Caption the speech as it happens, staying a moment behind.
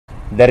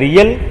The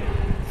real,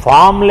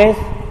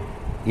 formless,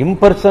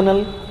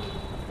 impersonal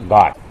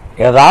God.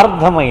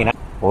 యథార్థమైన,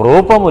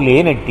 రూపము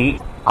లేనట్టి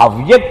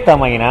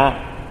అవ్యక్తమైన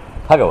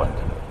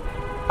భగవంతుడు.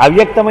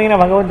 అవ్యక్తమైన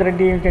భగవంతుడు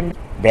అంటే ఏమిటండి?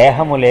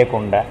 దేహము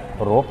లేకుండా,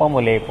 రూపము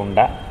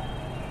లేకుండా,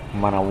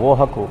 మన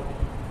ఊహకు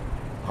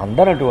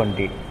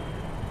అందనటువంటి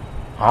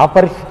ఆ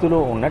పరిస్థితిలో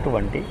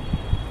ఉన్నటువంటి,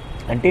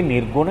 అంటే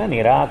నిర్గుణ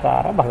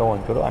నిరాకార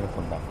భగవంతుడు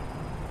అనుకుందాం.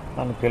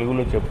 మనం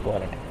తెలుగులో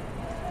చెప్పుకోవాలంటే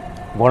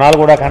గుణాలు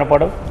కూడా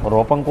కనపడవు,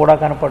 రూపం కూడా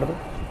కనపడదు,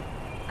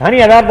 కానీ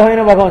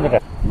యథార్థమైన భగవంతుడు.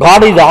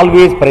 God is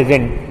always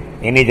present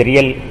in is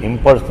real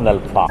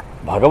impersonal form.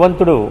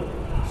 భగవంతుడు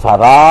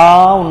సదా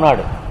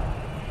ఉన్నాడు.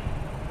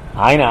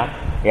 ఆయన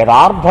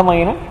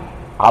యథార్థమైన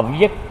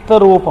అవ్యక్త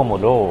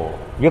రూపములో.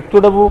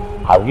 వ్యక్తుడవు,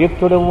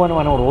 అవ్యక్తుడవు అని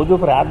మనం రోజు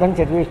ప్రార్థన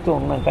చదివిస్తూ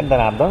ఉన్నాం. కానీ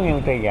దాని అర్థం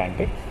ఏమిటయ్యా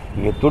అంటే,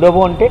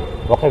 వ్యక్తుడవు అంటే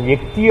ఒక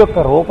వ్యక్తి యొక్క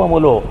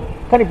రూపములో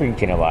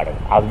కనిపించినవాడు.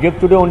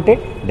 అవ్యక్తుడు అంటే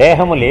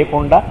దేహము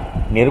లేకుండా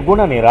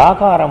నిర్గుణ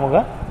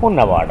నిరాకారముగా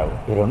ఉన్నవాడవు.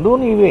 ఈ రెండూ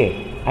నీవే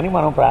అని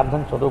మనం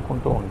ప్రార్థన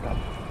చదువుకుంటూ ఉంటాం.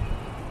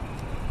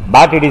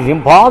 But it is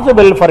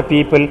impossible for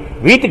people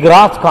with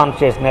gross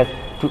consciousness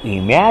to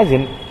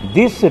imagine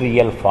this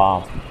real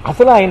form.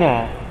 అసలు ఆయన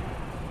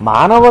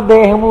మానవ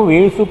దేహము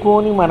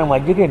వేసుకొని మన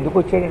మధ్యకి ఎందుకు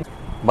వచ్చాడండి?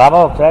 బాబా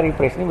ఒకసారి ఈ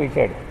ప్రశ్న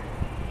వేశాడు.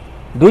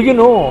 Do you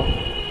know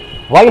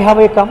why have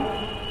I come?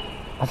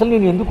 అసలు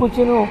నేను ఎందుకు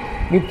వచ్చాను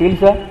నీకు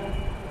తెలుసా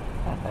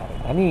అన్నారు.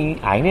 అని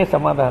ఆయనే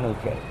సమాధానం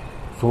ఇచ్చాడు.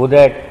 So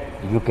that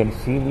you can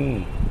see me.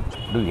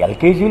 ఇప్పుడు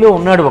ఎల్కేజీలో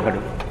ఉన్నాడు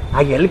ఒకడు.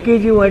 ఆ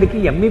ఎల్కేజీ వాడికి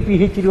ఎంఏ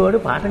పిహెచ్డీ వాడు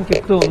పాఠం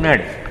చెప్తూ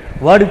ఉన్నాడు.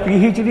 వాడు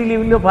పిహెచ్డీ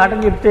లెవెల్లో పాఠం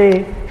చెప్తే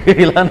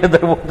ఇలా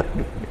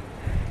నిద్రపోతాడు.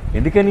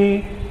 ఎందుకని?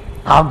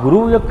 ఆ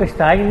గురువు యొక్క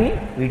స్థాయిని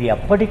వీడు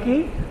ఎప్పటికీ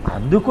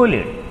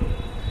అందుకోలేడు.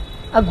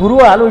 ఆ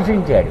గురువు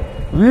ఆలోచించాడు,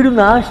 వీడు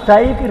నా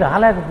స్థాయికి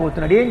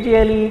రాలేకపోతున్నాడు, ఏం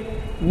చేయాలి?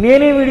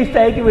 నేనే వీడి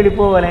స్థాయికి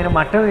వెళ్ళిపోవాలి. ఆయన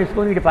మట్టం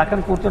వేసుకొని వీడి పక్కన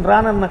కూర్చొని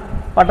రానన్న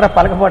పట్రా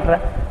పలక పట్రా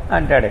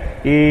అంటాడు.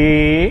 ఏ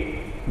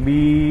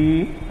బి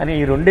అని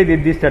ఈ రెండే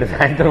దిద్దిస్తాడు.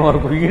 సాయంత్రం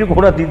వరకు ఈయన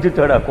కూడా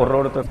దిద్దుతాడు ఆ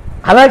కుర్రోడితో.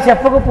 అలా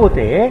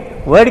చెప్పకపోతే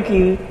వాడికి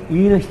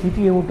ఈయన స్థితి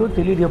ఏమిటో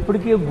తెలియదు.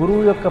 ఎప్పటికీ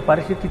గురువు యొక్క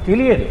పరిస్థితి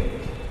తెలియదు.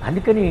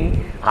 అందుకని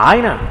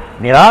ఆయన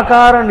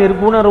నిరాకార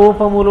నిర్గుణ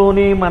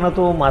రూపములోనే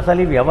మనతో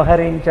మసలి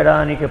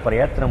వ్యవహరించడానికి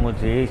ప్రయత్నము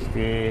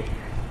చేస్తే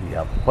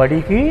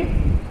ఎప్పటికీ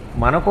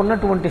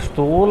మనకున్నటువంటి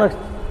స్థూల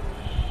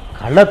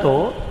కళ్ళతో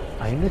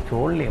ఆయన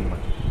చూడలేము.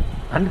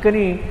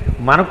 అందుకని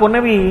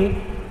మనకున్నవి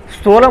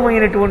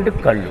స్థూలమైనటువంటి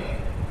కళ్ళు,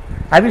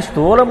 అవి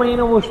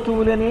స్థూలమైన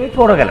వస్తువులనే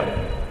చూడగలవు.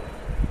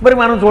 మరి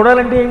మనం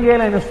చూడాలంటే ఏం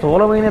చేయాలి? ఆయన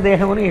స్థూలమైన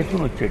దేహమని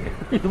వేసుకుని వచ్చాడు.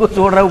 ఇదిగో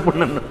చూడరా ఇప్పుడు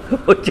నన్ను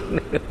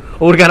వచ్చింది.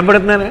 ఇప్పుడు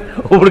కనపడుతున్నానా?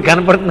 ఇప్పుడు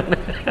కనపడుతున్నానా?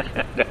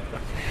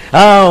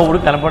 ఇప్పుడు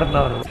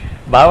కనపడుతున్నాను.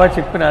 బాబా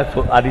చెప్పిన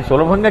అది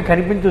సులభంగా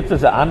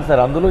కనిపించవచ్చు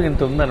ఆన్సర్. అందులో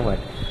ఇంత ఉందన్నమాట.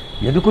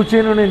 ఎందుకు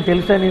వచ్చానో నేను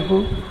తెలుసా నీకు?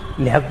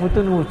 లేకపోతే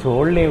నువ్వు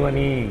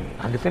చూడలేవని.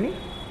 అందుకని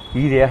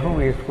ఈ దేహం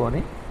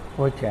వేసుకొని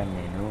వచ్చాను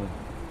నేను.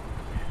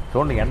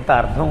 చూడండి ఎంత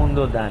అర్థం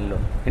ఉందో దానిలో.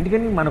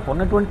 ఎందుకని మనకు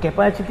ఉన్నటువంటి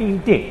కెపాసిటీ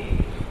ఇంతే.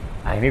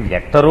 ఆయన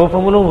వ్యక్త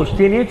రూపంలో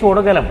వస్తేనే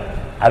చూడగలం.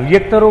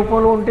 అవ్యక్త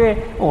రూపంలో ఉంటే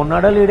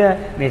ఉన్నాడా లేడా,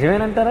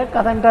 నిజమేనంటారా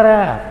కదంటారా,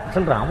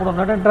 అసలు రాముడు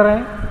ఉన్నాడంటారా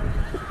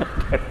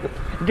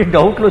అంటే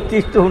డౌట్లు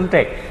వచ్చేస్తూ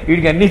ఉంటాయి.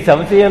 వీడికి అన్ని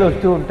సంశయాలు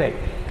వస్తూ ఉంటాయి.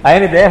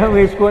 ఆయన దేహం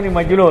వేసుకొని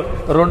మధ్యలో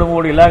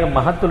 2-3 ఇలాగ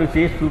మహత్తులు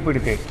చేసి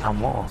చూపెడితే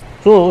అమ్మో.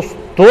 సో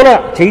స్థూల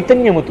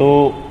చైతన్యముతో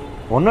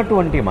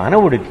ఉన్నటువంటి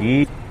మానవుడికి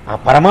ఆ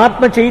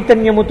పరమాత్మ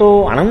చైతన్యముతో,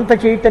 అనంత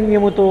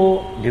చైతన్యముతో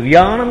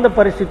దివ్యానంద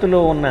పరిస్థితిలో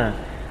ఉన్న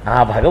ఆ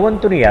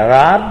భగవంతుని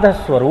యథార్థ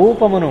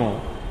స్వరూపమును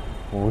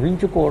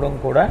ఊహించుకోవడం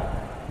కూడా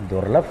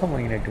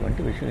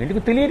దుర్లభమైనటువంటి విషయం.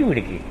 ఎందుకు తెలియదు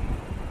వీడికి.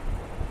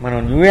 మనం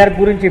న్యూయార్క్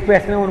గురించి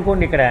చెప్పేస్తున్నాం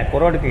అనుకోండి, ఇక్కడ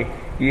కుర్రాడికి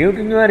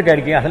ఏమిటి న్యూయార్క్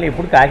గారికి అసలు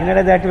ఎప్పుడు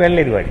కాకినాడ దాటి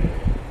వెళ్ళలేదు వాడికి.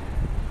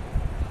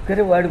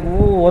 కానీ వాడికి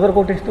ఓదర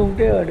కొట్టేస్తూ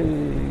ఉంటే వాడు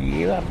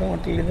ఏదో అర్థం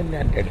అవ్వట్లేదండి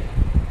అంటాడు.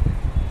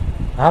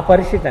 ఆ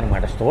పరిస్థితి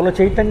అనమాట. స్థూల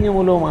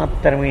చైతన్యములో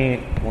మాత్రమే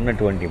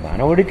ఉన్నటువంటి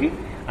మానవుడికి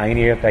ఆయన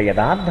యొక్క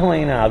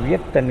యథార్థమైన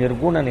అవ్యక్త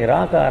నిర్గుణ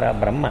నిరాకార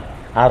బ్రహ్మ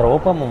ఆ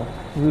రూపము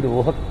వీడు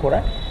ఊహకు కూడా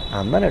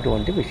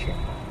అందనటువంటి విషయం.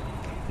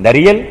 The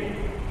real,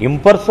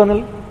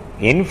 impersonal,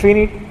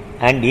 infinite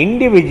and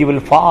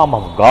individual form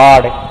of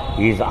God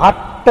is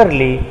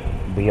utterly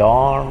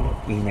beyond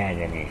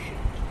imagination.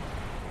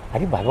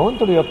 అది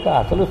భగవంతుడి యొక్క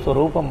అసలు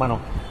స్వరూపం. మనం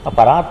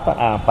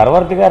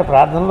పరవర్తి గారి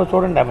ప్రార్థనలో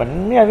చూడండి,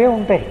 అవన్నీ అవే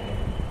ఉంటాయి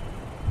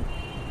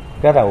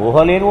కదా. ఊహ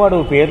లేనివాడు,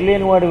 పేరు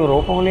లేనివాడు,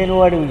 రూపం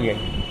లేనివాడు,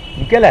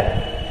 ఇంకెలా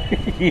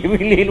ఏమీ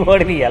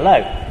లేనివాడిని ఎలా.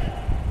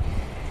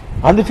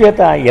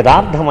 అందుచేత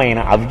యథార్థమైన,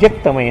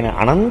 అవ్యక్తమైన,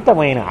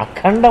 అనంతమైన,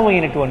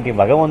 అఖండమైనటువంటి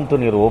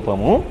భగవంతుని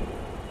రూపము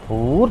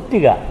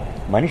పూర్తిగా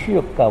మనిషి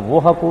యొక్క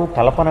ఊహకు,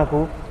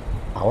 కల్పనకు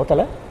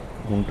అవతల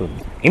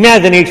ఉంటుంది.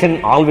 Imagination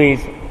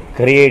always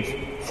creates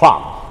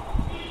form.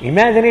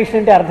 Imagination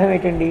అంటే అర్థం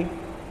ఏంటండి?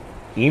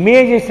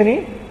 ఇమేజెస్ని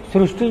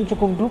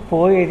సృష్టించుకుంటూ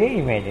పోయేదే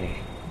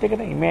ఇమాజినేషన్. అంతే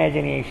కదా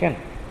ఇమాజినేషన్.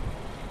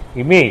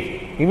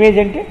 ఇమేజ్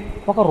అంటే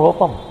ఒక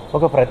రూపం,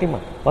 ఒక ప్రతిమ,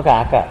 ఒక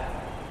ఆకారం.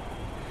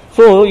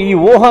 సో ఈ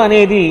ఊహ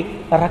అనేది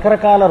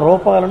రకరకాల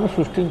రూపాలను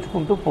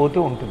సృష్టించుకుంటూ పోతూ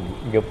ఉంటుంది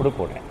ఎప్పుడు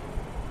కూడా.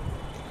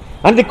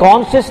 And the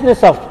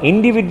consciousness of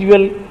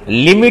individual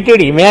limited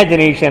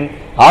imagination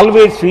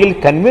always feels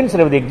convinced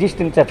of the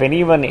existence of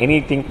anyone,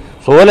 anything,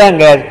 so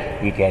long as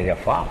it has a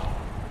form.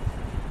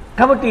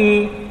 కాబట్టి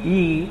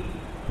ఈ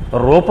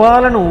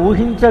రూపాలను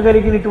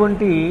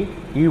ఊహించగలిగినటువంటి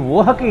ఈ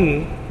ఊహకి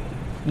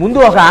ముందు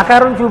ఒక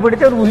ఆకారం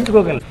చూపెడితే అది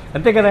ఊహించుకోగలరు,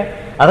 అంతే కదా.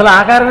 అసలు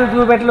ఆకారం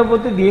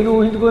చూపెట్టలేకపోతే దేని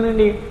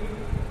ఊహించుకోనండి.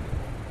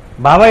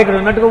 బాబా ఇక్కడ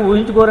ఉన్నట్టుగా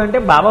ఊహించుకోరంటే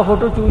బాబా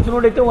ఫోటో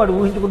చూసినోడైతే వాడు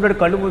ఊహించుకుంటాడు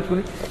కళ్ళు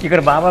మూసుకుని.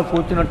 ఇక్కడ బాబా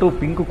కూర్చున్నట్టు,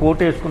 పింక్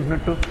కోట్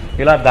వేసుకుంటున్నట్టు,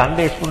 ఇలా దండ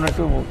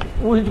వేసుకున్నట్టు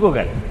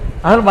ఊహించుకోగలడు.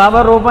 అసలు బాబా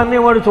రూపాన్ని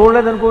వాడు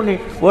చూడలేదనుకోండి,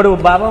 వాడు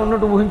బాబా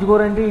ఉన్నట్టు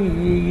ఊహించుకోరంటే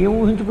ఏం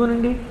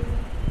ఊహించుకోనండి.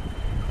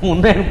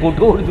 ముందు ఆయన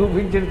ఫోటో ఒకటి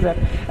చూపించండి సార్,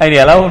 ఆయన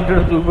ఎలా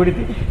ఉంటాడో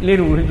చూపెడితే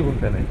నేను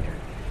ఊహించుకుంటానండి.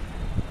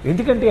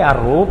 ఎందుకంటే ఆ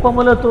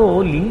రూపములతో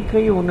లింక్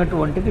అయి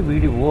ఉన్నటువంటిది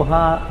వీడి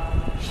ఊహా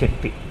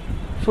శక్తి.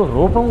 సో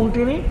రూపం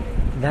ఉంటేనే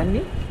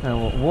దాన్ని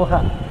ఊహ,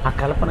 ఆ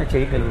కల్పన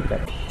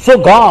చేయగలుగుతారు. So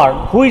God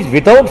who is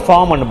without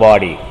form and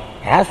body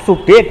has to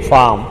take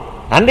form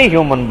and a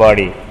human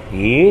body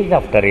age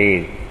after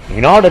age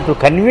in order to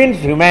convince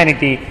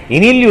humanity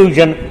in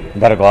illusion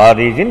that God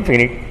is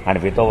infinite and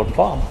without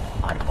form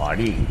or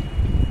body.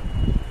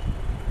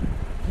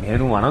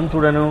 నేను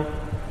అనంతుడను,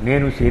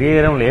 నేను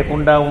శరీరం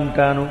లేకుండా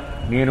ఉంటాను,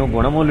 నేను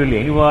గుణములు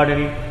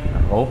లేనివాడిని,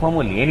 రూపము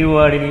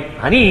లేనివాడిని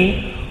అని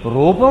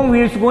రూపం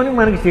వేసుకొని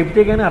మనకి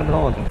చెప్తే కానీ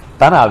అర్థమవుతుంది.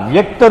 తన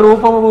అవ్యక్త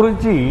రూపము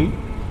గురించి,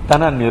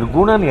 తన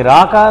నిర్గుణ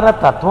నిరాకార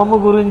తత్వము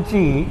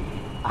గురించి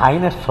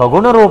ఆయన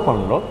సగుణ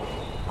రూపంలో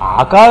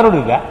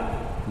ఆకారుడిగా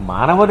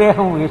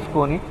మానవదేహం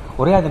వేసుకొని,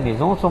 ఒరే అది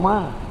నిజం సుమా,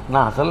 నా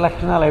అసలు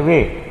లక్షణాలు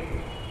అవే,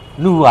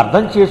 నువ్వు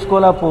అర్థం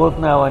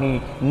చేసుకోలేకపోతున్నావని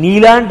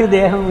నీలాంటి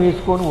దేహం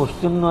వేసుకొని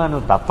వస్తున్నాను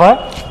తప్ప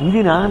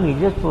ఇది నా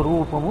నిజ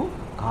స్వరూపము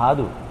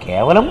కాదు,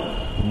 కేవలం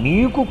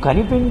నీకు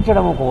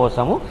కనిపించడం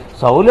కోసము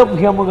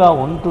సౌలభ్యముగా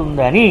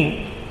ఉంటుందని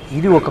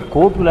ఇది ఒక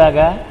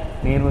కోటులాగా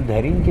నేను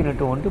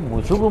ధరించినటువంటి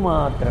ముసుగు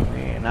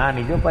మాత్రమే, నా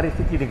నిజ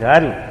పరిస్థితి ఇది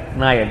కాదు,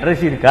 నా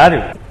అడ్రస్ ఇది కాదు.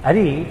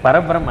 అది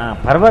పరబ్రహ్మ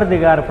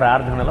పరవర్దిగారి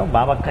ప్రార్థనలో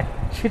బాబా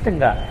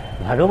ఖచ్చితంగా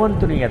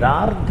భగవంతుని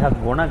యథార్థ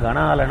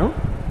గుణగణాలను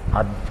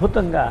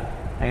అద్భుతంగా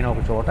ఆయన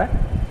ఒక చోట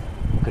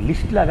ఒక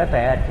లిస్ట్ లాగా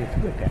తయారు చేసి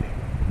పెట్టారు.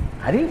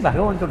 అది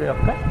భగవంతుడి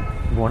యొక్క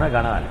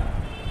గుణగణాలు.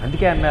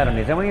 అందుకే అన్నారు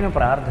నిజమైన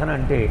ప్రార్థన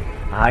అంటే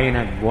ఆయన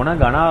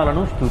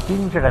గుణగణాలను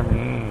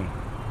స్తుతించడమే,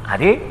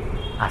 అదే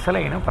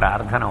అసలైన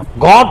ప్రార్థన.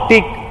 God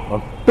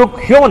took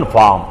human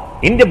form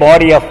in the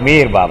body of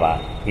may her Baba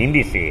in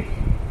this age.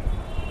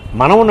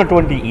 మనం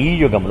ఉన్నటువంటి ఈ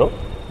యుగంలో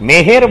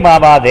మెహర్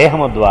బాబా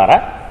దేహము ద్వారా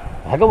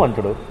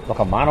భగవంతుడు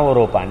ఒక మానవ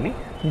రూపాన్ని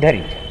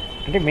ధరించాడు.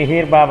 అంటే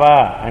మెహర్ బాబా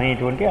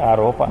అనేటువంటి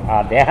ఆ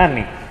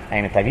దేహాన్ని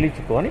ఆయన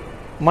తగిలించుకొని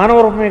మానవ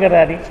రూపమే కదా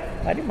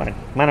అది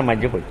మన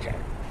మధ్యకు వచ్చాడు.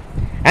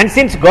 And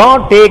since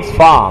God takes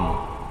form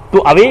to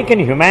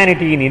awaken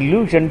humanity in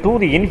illusion to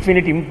the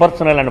infinite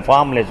impersonal and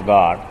formless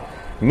God,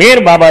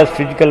 Meyer babas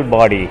physical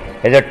body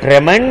he's a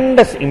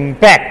tremendous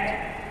impact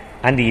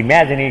and the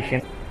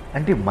imagination.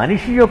 అంటే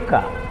మనిషి యొక్క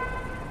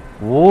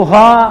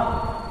ఊహా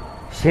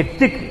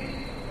శక్తికి,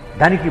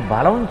 దానికి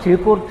బలం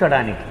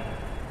చేకూర్చడానికి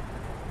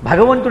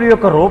భగవంతుడి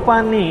యొక్క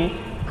రూపాన్ని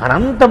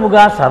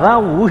అనంతముగా సదా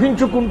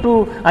ఊహించుకుంటూ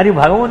అది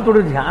భగవంతుడు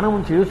ధ్యానం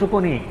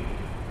చేసుకొని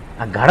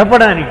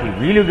గడపడానికి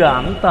వీలుగా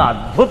అంత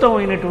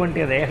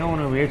అద్భుతమైనటువంటి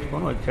దేహమును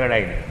వేసుకొని వచ్చాడు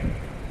ఆయన.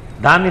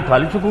 దాన్ని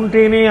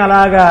తలుచుకుంటేనే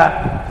అలాగా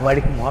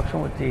వాడికి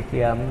మోక్షం వచ్చేసి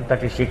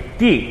అంతటి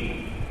శక్తి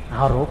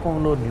ఆ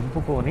రూపంలో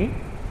నింపుకొని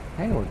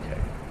ఆయన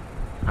వచ్చాడు.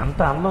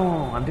 అంత అందం.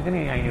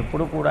 అందుకని ఆయన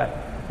ఎప్పుడు కూడా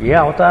ఏ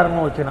అవతారం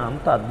వచ్చినా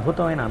అంత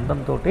అద్భుతమైన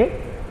అందంతో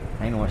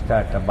ఆయన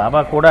వస్తాడట. బాబా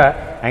కూడా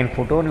ఆయన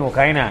ఫోటోని ఒక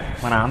ఆయన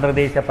మన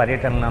ఆంధ్రదేశ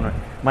పర్యటనలో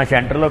మా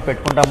సెంటర్లో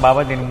పెట్టుకుంటాం,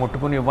 బాబా దీన్ని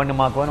ముట్టుకుని ఇవ్వండి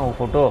మాకు అని ఒక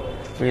ఫోటో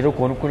ఏదో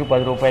కొనుక్కుని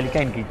 10 రూపాయలకి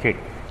ఆయనకి ఇచ్చాడు.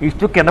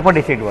 ఇస్తూ కింద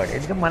పడేసేడు వాడు.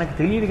 ఎందుకంటే మనకు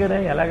తెలియదు కదా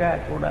ఎలాగా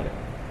చూడాలి.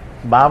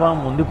 బాబా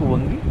ముందుకు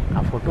వంగి ఆ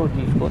ఫోటో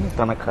తీసుకొని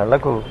తన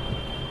కళ్ళకు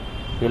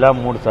ఇలా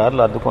 3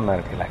 సార్లు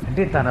అద్దుకున్నారు. ఇలా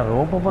అంటే తన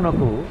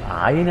రూపమునకు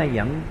ఆయన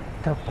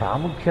ఎంత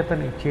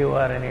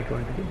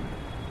ప్రాముఖ్యతనిచ్చేవారనేటువంటిది,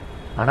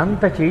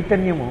 అనంత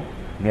చైతన్యము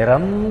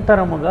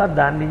నిరంతరముగా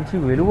దాని నుంచి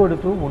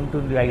వెలువడుతూ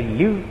ఉంటుంది. I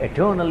live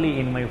eternally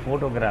in my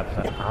photographs.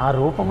 ఆ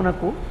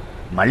రూపమునకు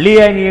మళ్ళీ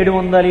ఆయన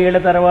 700 ఏళ్ల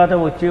తర్వాత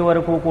వచ్చే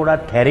వరకు కూడా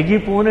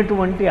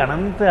తరిగిపోయినటువంటి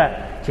అనంత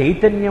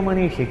చైతన్యం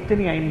అనే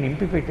శక్తిని ఆయన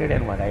నింపి పెట్టాడు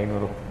అనమాట ఆయన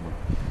రూపం.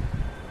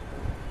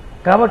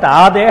 కాబట్టి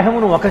ఆ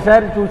దేహమును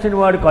ఒకసారి చూసిన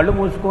వాడు కళ్ళు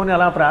మూసుకొని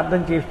అలా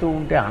ప్రార్థన చేస్తూ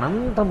ఉంటే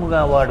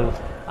అనంతముగా వాడు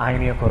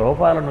ఆయన యొక్క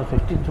రూపాలను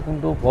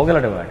సృష్టించుకుంటూ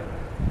పోగలడు. వాడు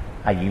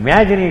ఆ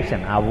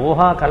ఇమాజినేషన్, ఆ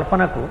ఊహా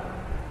కల్పనకు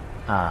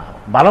ఆ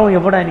బలం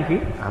ఇవ్వడానికి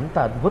అంత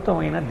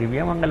అద్భుతమైన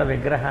దివ్యమంగళ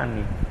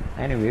విగ్రహాన్ని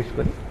ఆయన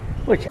వేసుకొని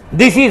వచ్చారు.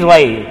 This is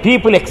why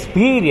people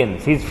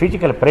experience his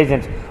physical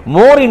presence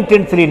more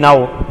intensely now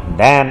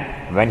than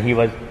when he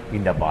was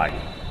in the body.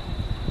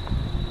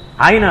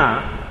 ఆయన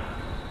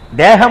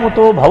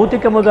దేహముతో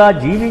భౌతికముగా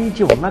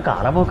జీవించి ఉన్న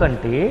కాలము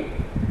కంటే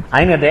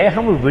ఆయన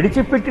దేహము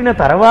విడిచిపెట్టిన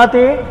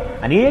తర్వాతే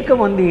అనేక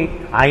మంది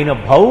ఆయన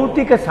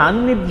భౌతిక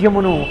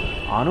సాన్నిధ్యమును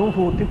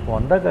అనుభూతి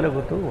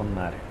పొందగలుగుతూ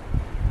ఉన్నారు.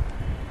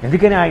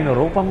 ఎందుకని ఆయన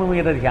రూపము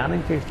మీద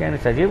ధ్యానం చేస్తే ఆయన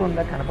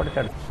సజీవంగా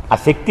కనపడతాడు. ఆ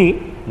శక్తి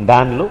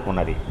దానిలో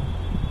ఉన్నది.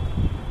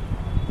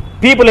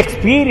 People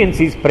experience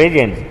his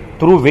presence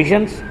through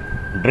visions,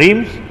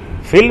 dreams,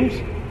 films,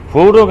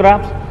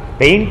 photographs,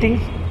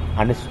 paintings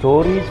and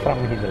stories from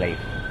his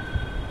life.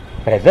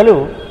 ప్రజలు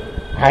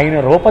ఆయన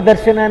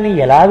రూపదర్శనాన్ని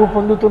ఎలాగూ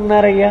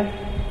పొందుతున్నారయ్యా?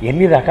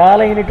 ఎన్ని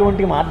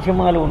రకాలైనటువంటి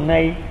మాధ్యమాలు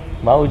ఉన్నాయి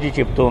బాబూజీ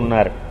చెప్తూ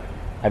ఉన్నారు.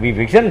 అవి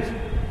విజన్స్,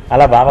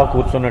 అలా బాబా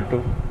కూర్చున్నట్టు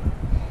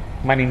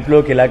మన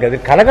ఇంట్లోకి ఇలా గది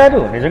కళ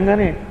కాదు,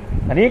 నిజంగానే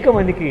అనేక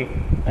మందికి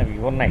అవి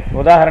ఉన్నాయి.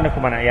 ఉదాహరణకు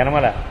మన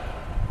యనమల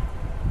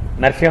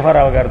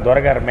నరసింహారావు గారు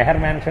దొరగారు మెహర్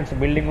మ్యాన్షన్స్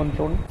బిల్డింగ్ ఉంది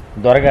చూడండి,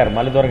 దొరగారు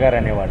మల్లి దొరగారు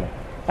అనేవాళ్ళు.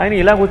 ఆయన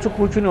ఇలా వచ్చి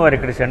కూర్చునేవారు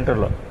ఇక్కడ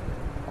సెంటర్లో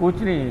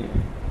కూర్చుని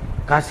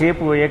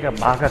కాసేపు అయ్యాక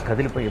బాగా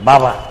కదిలిపోయి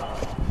బాబా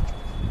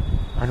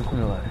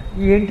అనుకునేవారు.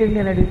 ఏంటండి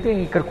అని అడిగితే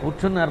ఇక్కడ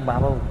కూర్చున్నారు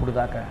బాబా ఇప్పుడు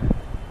దాకా,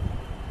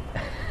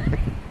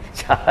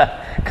 చాలా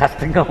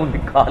కష్టంగా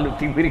ఉంది, కాలు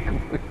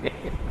తిమ్మిరికిపోయి.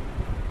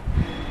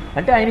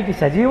 అంటే ఆయనకి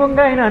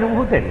సజీవంగా ఆయన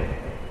అనుభూతి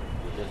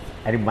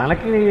అది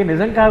మనకి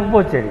నిజం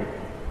కాకపోవచ్చు, అది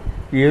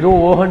ఏదో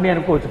ఊహండి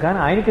అనుకోవచ్చు, కానీ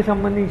ఆయనకి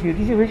సంబంధించి ఇట్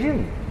ఈస్ ఎ విజన్.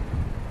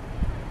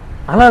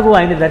 అలాగూ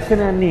ఆయన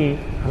దర్శనాన్ని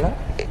అలా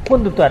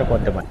పొందుతారు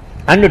కొంతమంది.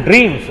 అండ్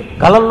డ్రీమ్స్,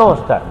 కళల్లో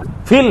వస్తారు.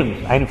 ఫిల్మ్స్,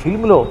 ఆయన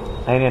ఫిల్మ్లో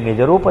ఆయన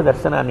నిజరూప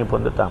దర్శనాన్ని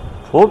పొందుతాం.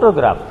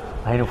 ఫోటోగ్రాఫ్,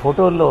 ఆయన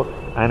ఫోటోల్లో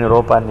ఆయన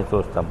రూపాన్ని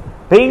చూస్తాం.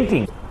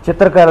 పెయింటింగ్,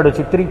 చిత్రకారుడు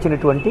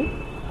చిత్రించినటువంటి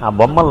ఆ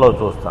బొమ్మల్లో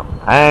చూస్తాం.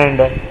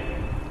 And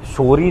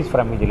stories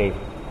from his life,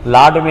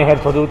 lord Meher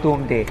చదువుతూ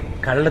ఉంటే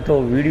కళ్ళతో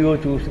వీడియో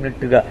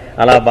చూసినట్టుగా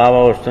అలా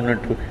బాబా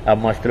వస్తున్నట్టు, ఆ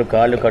మస్తులు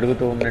కాళ్ళు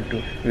కడుగుతూ ఉన్నట్టు,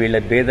 వీళ్ళ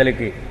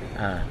బేదలకి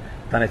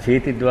తన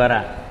చేతి ద్వారా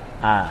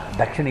ఆ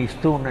దక్షిణ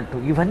ఇస్తూ ఉన్నట్టు,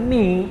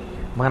 ఇవన్నీ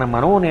మన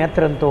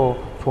మనోనేత్రంతో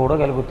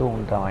చూడగలుగుతూ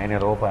ఉంటాం ఆయన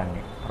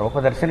రూపాన్ని.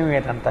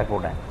 రూపదర్శనమేదంతా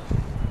కూడా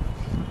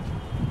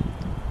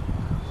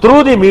through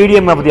the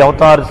medium of the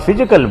Avatar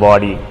physical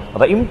body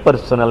the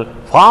impersonal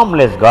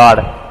formless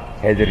God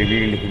he's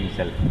revealed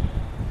himself.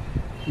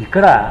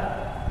 ఇక్కడ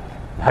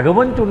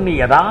భగవంతుణ్ణి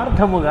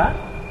యథార్థముగా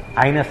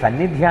ఆయన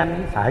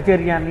సన్నిధ్యాన్ని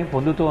సహచర్యాన్ని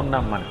పొందుతూ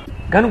ఉన్నాం మనం.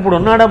 కానీ ఇప్పుడు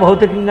ఉన్నాడా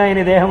భౌతికంగా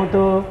ఆయన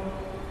దేహంతో?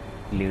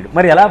 లేడు.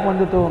 మరి ఎలా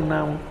పొందుతూ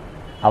ఉన్నాము?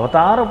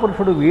 అవతార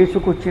పురుషుడు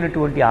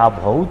వేసుకొచ్చినటువంటి ఆ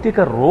భౌతిక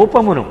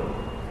రూపమును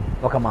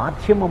ఒక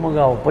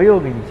మాధ్యమముగా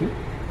ఉపయోగించి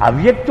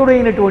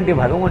అవ్యక్తుడైనటువంటి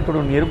భగవంతుడు,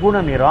 నిర్గుణ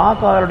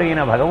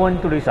నిరాకారుడైన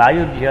భగవంతుడి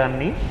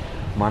సాయుధ్యాన్ని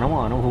మనము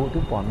అనుభూతి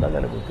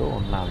పొందగలుగుతూ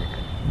ఉన్నాం. ఇక్కడ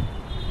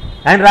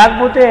ఆయన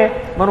రాకపోతే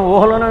మనం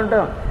ఊహలోనే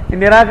ఉంటాం.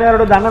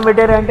 నిరాకారుడు దండం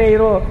పెట్టారంటే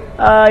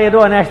ఏదో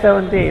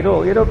అనేస్తామంతే,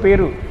 ఏదో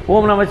పేరు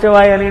ఓం నమ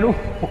శివాయ నేను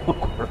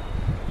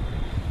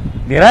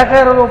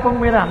నిరాకార రూపం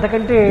మీద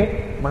అంతకంటే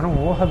మనం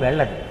ఊహ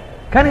వెళ్ళదు.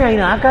 కానీ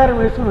ఆయన ఆకారం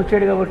వేసుకుని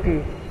వచ్చాడు కాబట్టి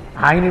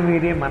ఆయన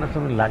మీదే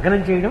మనసును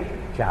లగ్నం చేయడం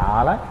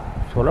చాలా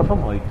సులభం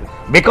అవుతుంది.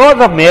 Because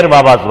of Meyer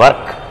babas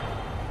work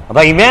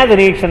the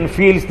imagination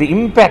feels the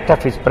impact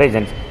of his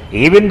presence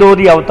even though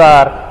the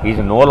Avatar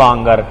is no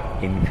longer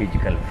in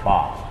physical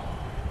form.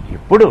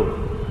 ఇప్పుడు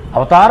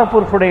అవతార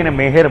పురుషుడైన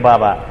మెహర్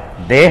బాబా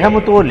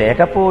దేహముతో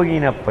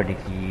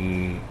లేకపోయినప్పటికీ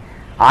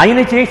ఆయన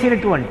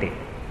చేసినటువంటి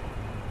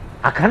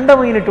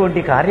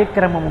అఖండమైనటువంటి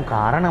కార్యక్రమము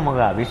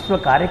కారణముగా, విశ్వ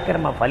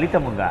కార్యక్రమ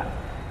ఫలితముగా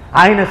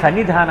ఆయన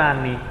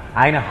సన్నిధానాన్ని,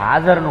 ఆయన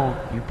హాజరును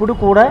ఇప్పుడు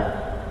కూడా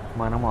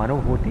మనము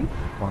అనుభూతి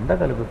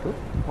పొందగలుగుతూ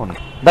ఉన్నాం.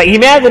 The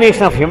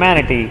imagination of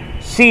humanity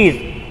seize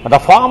the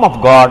form of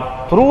God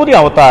through the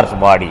avatars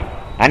body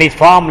and is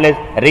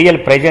formless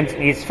real presence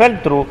is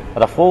felt through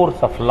the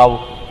force of love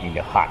in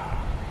the heart.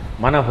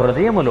 మన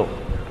హృదయములో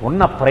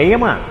ఉన్న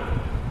ప్రేమ,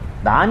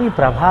 దాని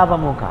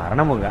ప్రభావము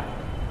కారణముగా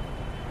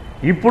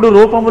ఇప్పుడు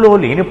రూపములో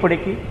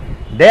లేనప్పటికీ,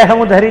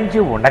 దేహము ధరించి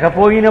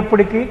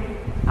ఉండకపోయినప్పటికీ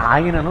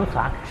ఆయనను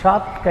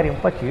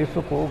సాక్షాత్కరింప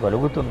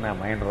చేసుకోగలుగుతున్నాం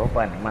ఆయన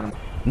రూపాన్ని మనం.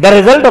 The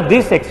result of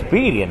this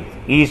experience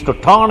is to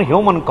turn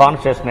human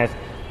consciousness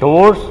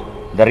towards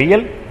the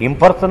real,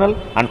 impersonal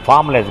and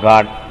formless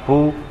God who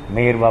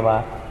Meyer Baba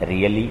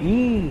really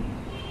is.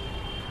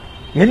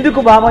 ఎందుకు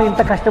బాబా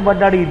ఇంత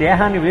కష్టపడ్డాడు ఈ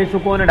దేహాన్ని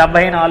వేసుకొని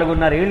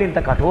 74.5 ఏళ్ళు ఇంత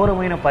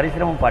కఠోరమైన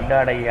పరిశ్రమ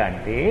పడ్డాడయ్యా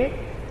అంటే,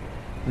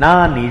 నా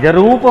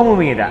నిజరూపము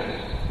మీద,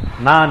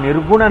 నా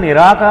నిర్గుణ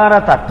నిరాకార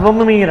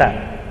తత్వము మీద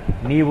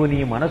నీవు నీ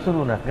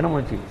మనసును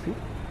లగ్నము చేసి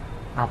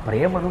ఆ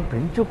ప్రేమను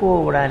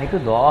పెంచుకోవడానికి,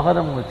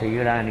 దోహదము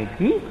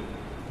చేయడానికి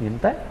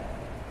ఇంత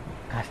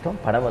కష్టం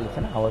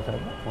పడవలసిన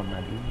అవసరం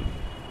ఉన్నది.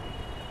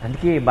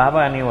 అందుకే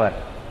బాబా అనేవారు,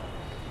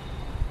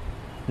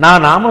 నా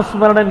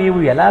నామస్మరణ నీవు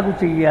ఎలాగూ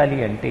చెయ్యాలి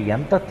అంటే,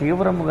 ఎంత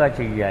తీవ్రముగా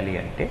చెయ్యాలి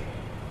అంటే,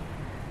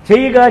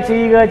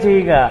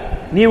 చేయగా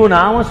నీవు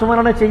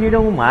నామస్మరణ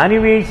చెయ్యడం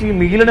మానివేసి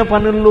మిగిలిన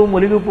పనుల్లో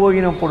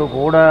మునిగిపోయినప్పుడు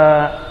కూడా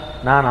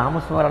నా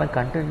నామస్మరణ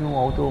కంటిన్యూ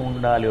అవుతూ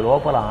ఉండాలి.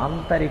 లోపల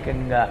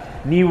ఆంతరికంగా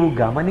నీవు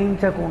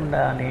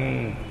గమనించకుండానే,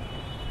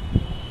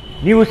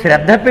 నీవు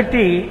శ్రద్ధ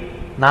పెట్టి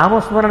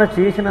నామస్మరణ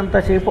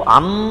చేసినంతసేపు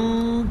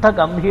అంత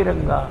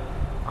గంభీరంగా,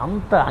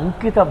 అంత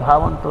అంకిత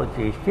భావంతో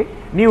చేస్తే,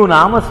 నీవు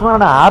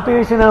నామస్మరణ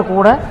ఆపేసినా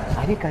కూడా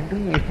అది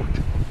కంటిన్యూ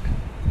అయిపోతుంది.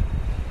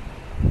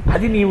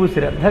 అది నీవు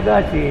శ్రద్ధగా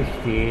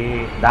చేస్తే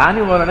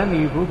దాని వలన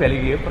నీకు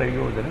కలిగే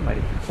ప్రయోజనం.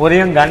 మరి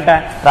ఉదయం గంట,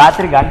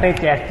 రాత్రి గంట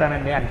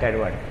చేస్తానండి అంటాడు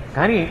వాడు.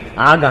 కానీ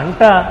ఆ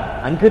గంట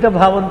అంకిత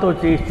భావంతో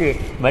చేస్తే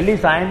మళ్ళీ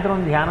సాయంత్రం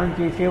ధ్యానం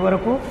చేసే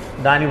వరకు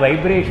దాని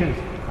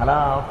వైబ్రేషన్స్, ఆ అలా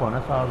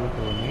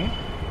కొనసాగుతూనే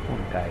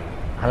ఉంటాయి.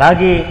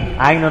 అలాగే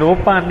ఆయన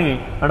రూపాన్ని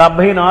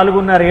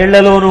 74.5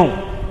 ఏళ్లలోనూ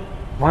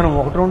మనం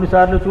 1-2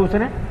 సార్లు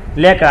చూసినా,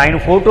 లేక ఆయన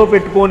ఫోటో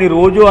పెట్టుకొని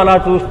రోజు అలా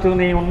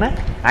చూస్తూనే ఉన్నా,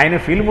 ఆయన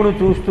ఫిల్మును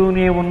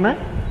చూస్తూనే ఉన్నా,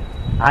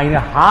 ఆయన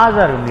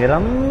హాజరు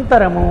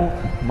నిరంతరము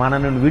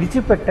మనను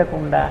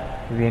విడిచిపెట్టకుండా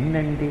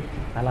వెన్నండి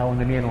అలా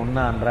ఉంది. నేను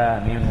ఉన్నానరా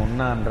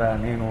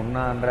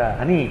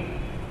అని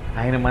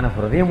ఆయన మన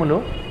హృదయములో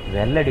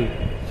వెల్లడి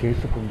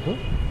చేసుకుంటూ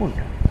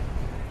ఉంటాడు.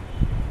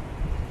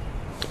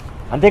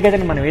 అంతే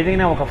కదండి. మనం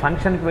ఏదైనా ఒక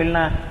ఫంక్షన్కి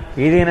వెళ్ళినా,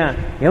 ఏదైనా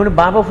ఏమిటి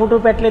బాబా ఫోటో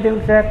పెట్టలేదు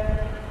ఏమిటి సార్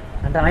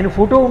అంటే, ఆయన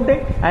ఫోటో ఉంటే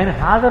ఆయన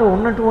హాజరు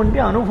ఉన్నటువంటి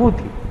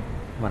అనుభూతి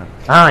మనం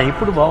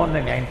ఇప్పుడు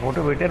బాగుందండి, ఆయన ఫోటో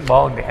పెట్టారు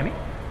బాగుంది అని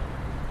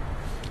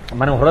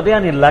మన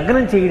హృదయాన్ని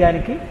లగ్నం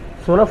చేయడానికి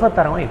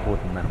సులభతరం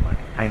అయిపోతుందన్నమాట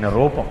ఆయన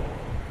రూపం.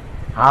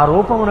 ఆ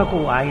రూపమునకు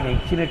ఆయన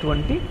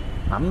ఇచ్చినటువంటి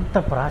అంత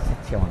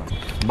ప్రాశస్త్యం.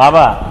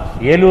 బాబా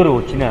ఏలూరు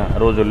వచ్చిన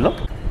రోజుల్లో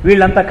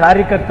వీళ్ళంతా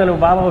కార్యకర్తలు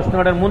బాబా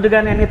వస్తున్నాడని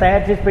ముందుగానే అన్నీ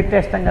తయారు చేసి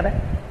పెట్టేస్తాం కదా.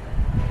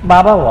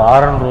 బాబా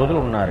వారం రోజులు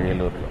ఉన్నారు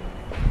ఏలూరులో.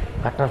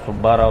 కట్ట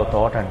సుబ్బారావు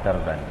తోట అంటారు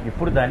దాన్ని.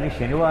 ఇప్పుడు దాన్ని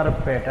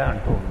శనివారపేట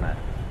అంటూ ఉన్నారు.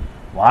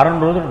 వారం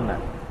రోజులు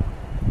ఉన్నారు.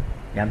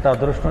 ఎంత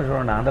అదృష్టం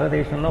చూడండి.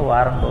 ఆంధ్రదేశంలో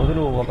వారం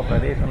రోజులు ఒక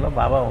ప్రదేశంలో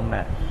బాబా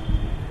ఉన్నారు.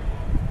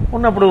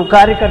 ఉన్నప్పుడు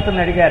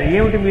కార్యకర్తలను అడిగారు,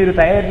 ఏమిటి మీరు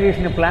తయారు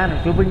చేసిన ప్లాన్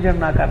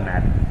చూపించండి నాకు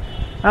అన్నారు.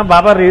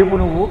 బాబా రేపు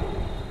నువ్వు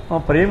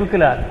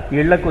ప్రేమికుల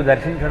ఇళ్లకు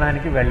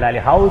దర్శించడానికి వెళ్ళాలి,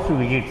 హౌస్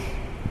విజిట్స్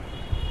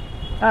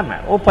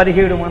అన్నారు.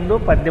 17 మందో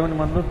 18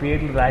 మందో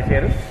పేర్లు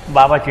రాశారు,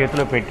 బాబా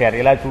చేతిలో పెట్టారు.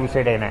 ఇలా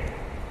చూశాడైనా,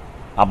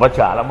 అబ్బా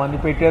చాలామంది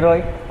పెట్టారో,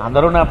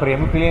 అందరూ నా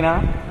ప్రేమికులేనా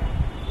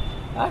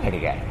అని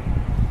అడిగారు.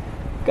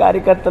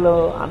 కార్యకర్తలు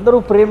అందరూ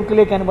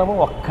ప్రేమికులే కానీ బాబా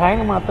ఒక్క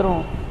ఆయన మాత్రం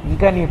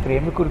ఇంకా నీ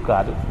ప్రేమికుడు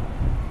కాదు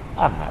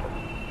అన్నారు.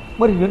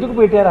 మరి ఎందుకు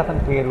పెట్టారు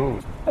అతని పేరు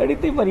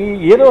అడిగితే, మరి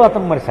ఏదో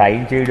అతను మరి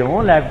సాయం చేయడమో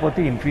లేకపోతే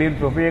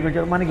ఇన్ఫ్లుయెన్స్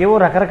ఉపయోగించడం, మనకేవో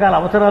రకరకాల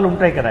అవసరాలు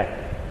ఉంటాయి కదా.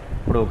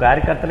 ఇప్పుడు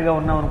కార్యకర్తలుగా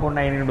ఉన్నాం అనుకోండి,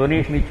 ఆయన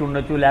డొనేషన్ ఇచ్చి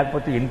ఉండొచ్చు,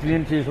 లేకపోతే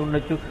ఇన్ఫ్లుయెన్స్ చేసి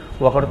ఉండొచ్చు,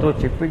 ఒకరితో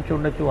చెప్పించి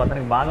ఉండొచ్చు,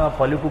 అతనికి బాగా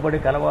పలుకుబడి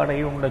కలవాడై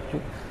ఉండొచ్చు.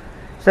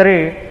 సరే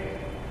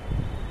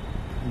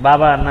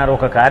బాబా అన్నారు,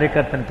 ఒక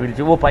కార్యకర్తను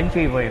పిలిచి ఓ పని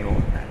చేయబోయాను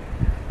అన్నారు.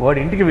 వాడి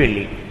ఇంటికి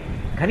వెళ్ళి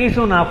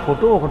కనీసం నా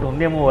ఫోటో ఒకటి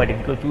ఉందేమో వాడి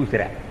ఇంట్లో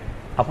చూసిరా.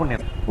 అప్పుడు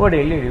నేను వాడు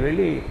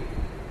వెళ్ళి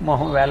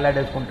మొహం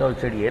వేలాడేసుకుంటూ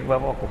వచ్చాడు. ఏ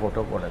బాబా ఒక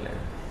ఫోటో కూడా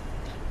లేదు,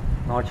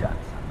 నో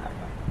ఛాన్స్ అన్నారు.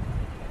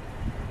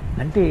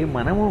 అంటే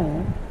మనము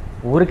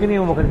ఊరికనే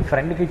ఒక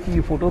ఫ్రెండ్కి ఇచ్చి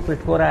ఈ ఫోటో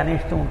పెట్టుకోరా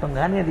అనేస్తూ ఉంటాం,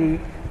 కానీ అది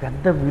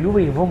పెద్ద విలువ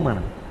ఇవ్వం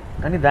మనం.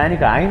 కానీ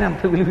దానికి ఆయన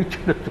అంత విలువ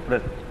ఇచ్చాడో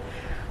చూడండి.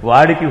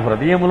 వాడికి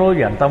హృదయంలో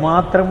ఎంత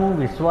మాత్రము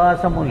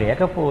విశ్వాసము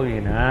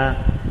లేకపోయినా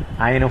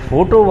ఆయన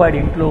ఫోటో వాడి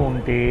ఇంట్లో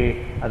ఉంటే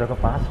అదొక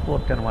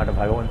పాస్పోర్ట్ అనమాట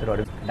భగవంతుడు.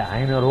 అంటే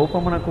ఆయన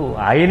రూపమునకు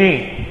ఆయనే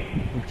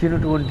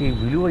ఇచ్చినటువంటి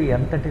విలువ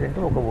ఎంతటిదంటే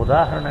ఒక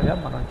ఉదాహరణగా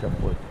మనం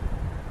చెప్పవచ్చు.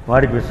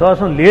 వాడికి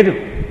విశ్వాసం లేదు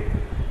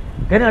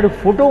కానీ వాడికి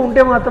ఫోటో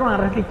ఉంటే మాత్రం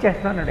అర్హత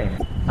ఇచ్చేస్తున్నాడు ఆయన.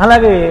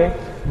 అలాగే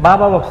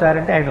బాబా ఒకసారి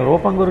అంటే ఆయన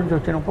రూపం గురించి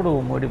వచ్చినప్పుడు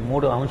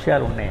 3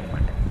 అంశాలు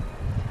ఉన్నాయన్నమాట.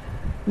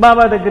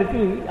 బాబా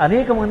దగ్గరికి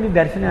అనేక మంది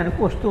దర్శనానికి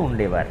వస్తూ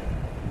ఉండేవారు.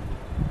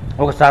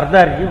 ఒక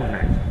సర్దార్జీ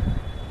ఉన్నాడు,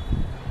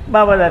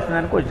 బాబా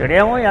దర్శనానికి వచ్చాడు.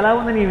 ఏమో ఎలా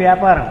ఉంది నీ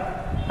వ్యాపారం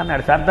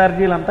అన్నాడు.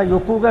 సర్దార్జీలంతా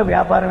ఎక్కువగా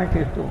వ్యాపారమే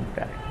చేస్తూ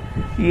ఉంటారు.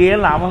 ఏం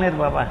లాభం లేదు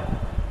బాబా,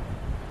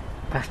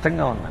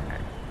 కష్టంగా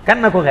ఉందన్నాడు. కానీ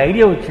నాకు ఒక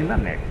ఐడియా వచ్చింది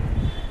అన్నాడు.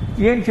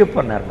 ఏం చెప్పు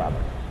అన్నారు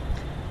బాబా.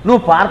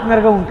 నువ్వు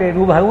పార్ట్నర్గా ఉంటే,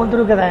 నువ్వు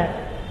భగవంతుడు కదా,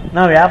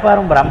 నా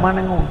వ్యాపారం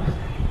బ్రహ్మాండంగా ఉంటుంది.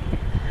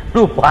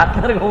 నువ్వు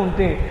పార్ట్నర్గా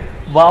ఉంటే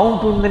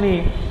బాగుంటుందని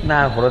నా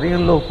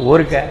హృదయంలో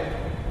కోరిక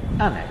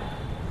అన్నాడు.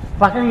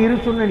 పక్కన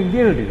ఇరుచున్నాడు.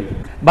 ఇదేమిటిది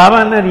బాబా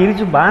అన్నారు.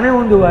 ఇరుచు బాగానే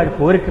ఉంది వాడి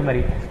కోరిక,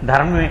 మరి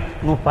ధర్మమే.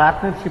 నువ్వు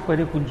పార్ట్నర్షిప్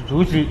అది కొంచెం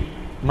చూసి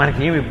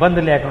మనకేం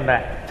ఇబ్బంది లేకుండా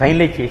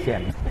ఫైనలైజ్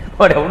చేశాను.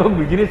 వాడు ఎవడో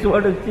బిజినెస్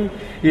వాడు వచ్చి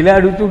ఇలా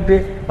అడుగుతుంటే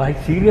వాడు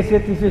సీరియస్గా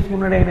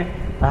తీసేసుకున్నాడు. ఆయన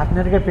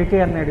పార్ట్నర్గా పెట్టే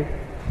అన్నాడు.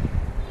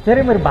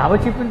 సరే మరి బాబా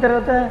చెప్పిన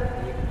తర్వాత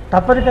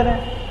తప్పదు కదా.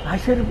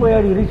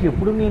 ఆశ్చర్యపోయాడు ఇరుచు.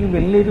 ఎప్పుడు నేను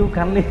వెళ్ళలేదు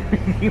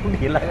కనలేదు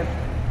ఇలాగ.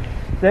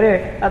 సరే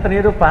అతను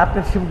ఏదో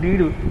పార్ట్నర్షిప్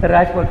డీడు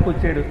రాసి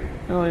పట్టుకొచ్చాడు.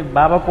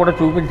 బాబా కూడా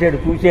చూపించాడు.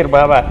 చూశారు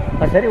బాబా.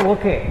 సరే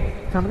ఓకే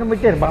సంతకం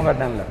పెట్టారు బాబా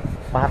దానిలో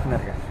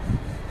పార్ట్నర్గా.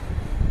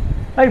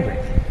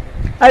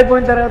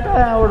 అయిపోయిన తర్వాత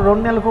ఆవిడ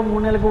 2 నెలలకు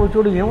 3 నెలలకు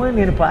చూడు, ఏమో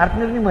నేను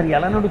పార్ట్నర్ని, మరి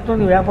ఎలా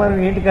నడుస్తుంది వ్యాపారం,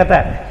 ఏంటి కథ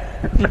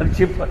నాకు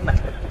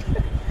చెప్పన్నారు.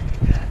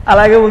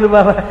 అలాగే ఉంది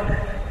బాబా,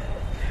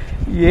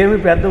 ఏమి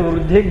పెద్ద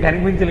వృద్ధి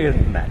కనిపించలేదు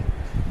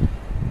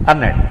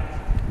అన్నాడు.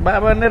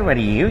 బాబా అన్నారు,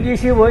 మరి ఏం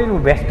చేసేవోయి,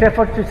 నువ్వు బెస్ట్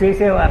ఎఫర్ట్స్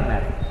చేసేవా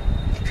అన్నారు.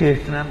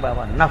 చేస్తున్నాను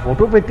బాబా. నా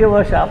ఫోటో పెట్టేవా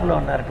షాప్లో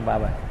ఉన్నారట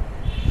బాబా.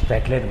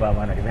 పెట్టలేదు బాబా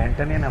అన్నాడు.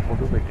 వెంటనే నా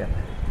ఫోటో పెట్టాను.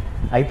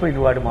 అయిపోయింది.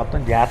 వాడు మొత్తం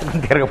జాతకం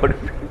తిరగబడి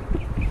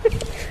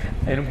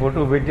ఆయన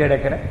ఫోటో పెట్టాడు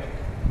అక్కడ.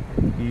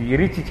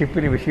 ఇరిచి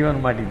చెప్పిన విషయం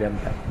అన్నమాట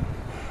ఇదంతా.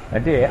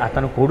 అంటే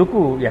అతను కొడుకు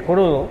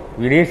ఎక్కడో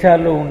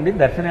విదేశాల్లో ఉండి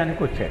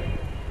దర్శనానికి వచ్చాడు.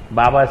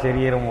 బాబా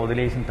శరీరం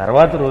వదిలేసిన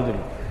తర్వాత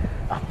రోజులు.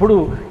 అప్పుడు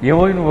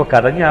ఏమో నువ్వు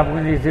కథ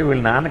జ్ఞాపకం చేసే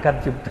వీళ్ళ నాన్న కథ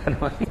చెప్తాను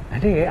అని.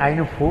 అంటే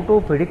ఆయన ఫోటో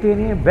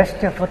పెడితేనే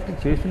బెస్ట్ ఎఫర్ట్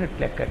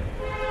చేసినట్లు లెక్క.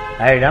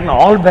 I done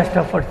all best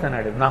efforts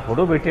అన్నాడు. నా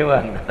ఫోటో పెట్టేవా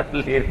అన్నాడు.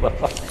 లేదు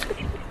బాబా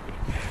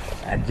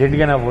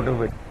అర్జెంటుగా నా ఫోటో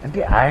పెట్టి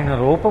అంటే ఆయన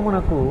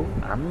రూపమునకు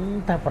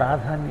అంత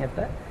ప్రాధాన్యత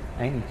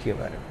ఆయన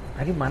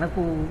ఇచ్చేవారు. అది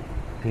మనకు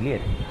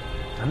తెలియదు.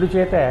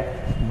 అందుచేత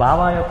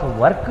బాబా యొక్క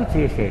వర్క్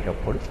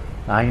చేసేటప్పుడు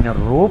ఆయన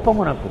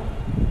రూపమునకు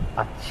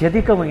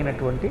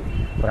అత్యధికమైనటువంటి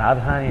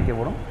ప్రాధాన్యత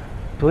ఇవ్వడం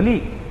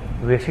తొలి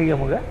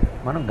విషయముగా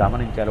మనం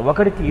గమనించాలి.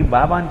 ఒకడికి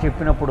బాబా అని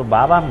చెప్పినప్పుడు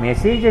బాబా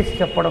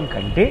మెసేజెస్ చెప్పడం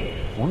కంటే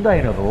ముందు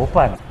ఆయన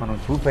రూపాన్ని మనం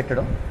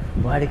చూపెట్టడం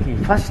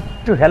వాడికి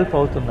ఫస్ట్ హెల్ప్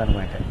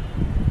అవుతుందన్నమాట.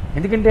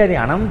 ఎందుకంటే అది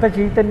అనంత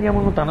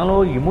చైతన్యమును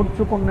తనలో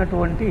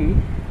ఇముడ్చుకున్నటువంటి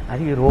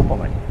అది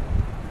రూపం. అది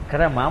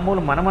కదా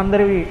మామూలు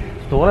మనమందరివి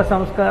స్థూల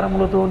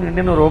సంస్కారములతో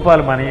నిండిన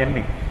రూపాలు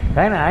మనయన్నీ.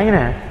 కానీ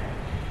ఆయన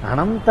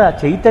అనంత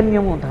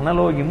చైతన్యము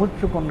తనలో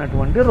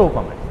ఇముడ్చుకున్నటువంటి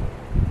రూపం. అది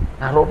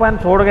ఆ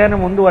రూపాన్ని చూడగానే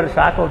ముందు వాడు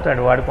షాక్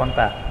అవుతాడు, వాడు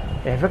కొంత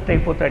ఎఫెక్ట్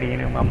అయిపోతాడు.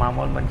 ఈయన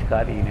మామూలు మంచి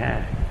కాదు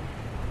ఈయన.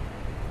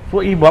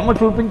 సో ఈ బొమ్మ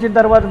చూపించిన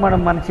తర్వాత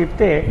మనం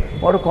చెప్తే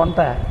వాడు కొంత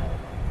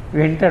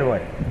వింటాడు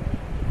వాడు.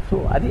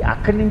 సో అది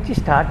అక్కడి నుంచి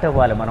స్టార్ట్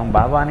అవ్వాలి. మనం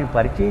బాబాని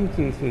పరిచయం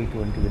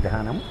చేసేటువంటి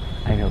విధానం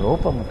ఆయన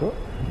రూపముతో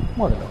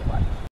మొదలవ్వాలి.